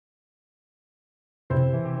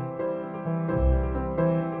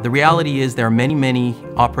The reality is there are many, many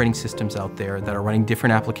operating systems out there that are running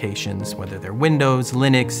different applications, whether they're Windows,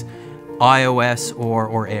 Linux, iOS,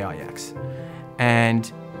 or AIX.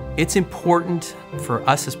 And it's important for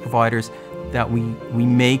us as providers that we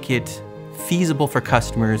make it feasible for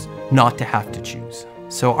customers not to have to choose.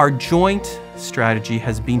 So our joint strategy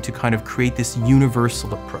has been to kind of create this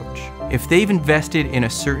universal approach. If they've invested in a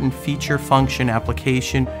certain feature, function,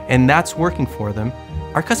 application, and that's working for them,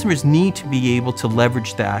 our customers need to be able to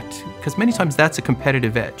leverage that, because many times that's a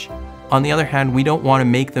competitive edge. On the other hand, we don't want to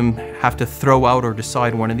make them have to throw out or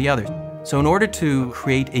decide one or the other. So in order to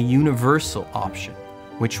create a universal option,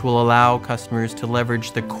 which will allow customers to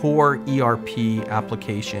leverage the core ERP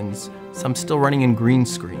applications, some still running in green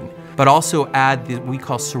screen, but also add what we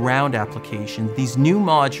call surround applications, these new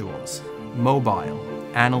modules, mobile,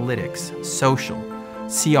 analytics, social,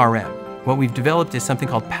 CRM. What we've developed is something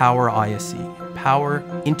called PowerISE, Power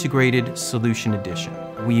Integrated Solution Edition.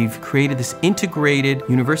 We've created this integrated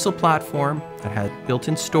universal platform that has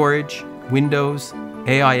built-in storage, Windows,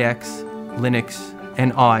 AIX, Linux,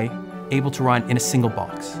 and able to run in a single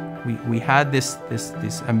box. We had this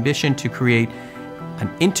ambition to create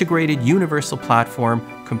an integrated universal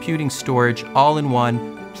platform, computing, storage, all in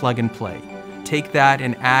one, plug and play. Take that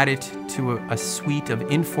and add it to a suite of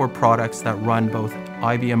Infor products that run both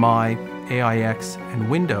IBM i, AIX, and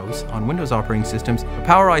Windows on Windows operating systems.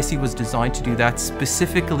 PowerISE was designed to do that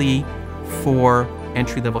specifically for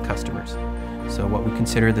entry-level customers. So what we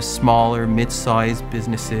consider the smaller, mid-sized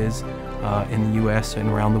businesses in the US and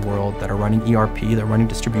around the world that are running ERP, that are running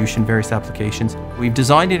distribution, various applications. We've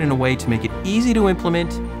designed it in a way to make it easy to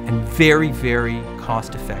implement and very, very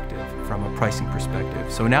cost-effective from a pricing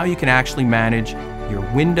perspective. So now you can actually manage your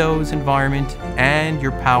Windows environment and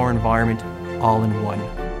your Power environment all in one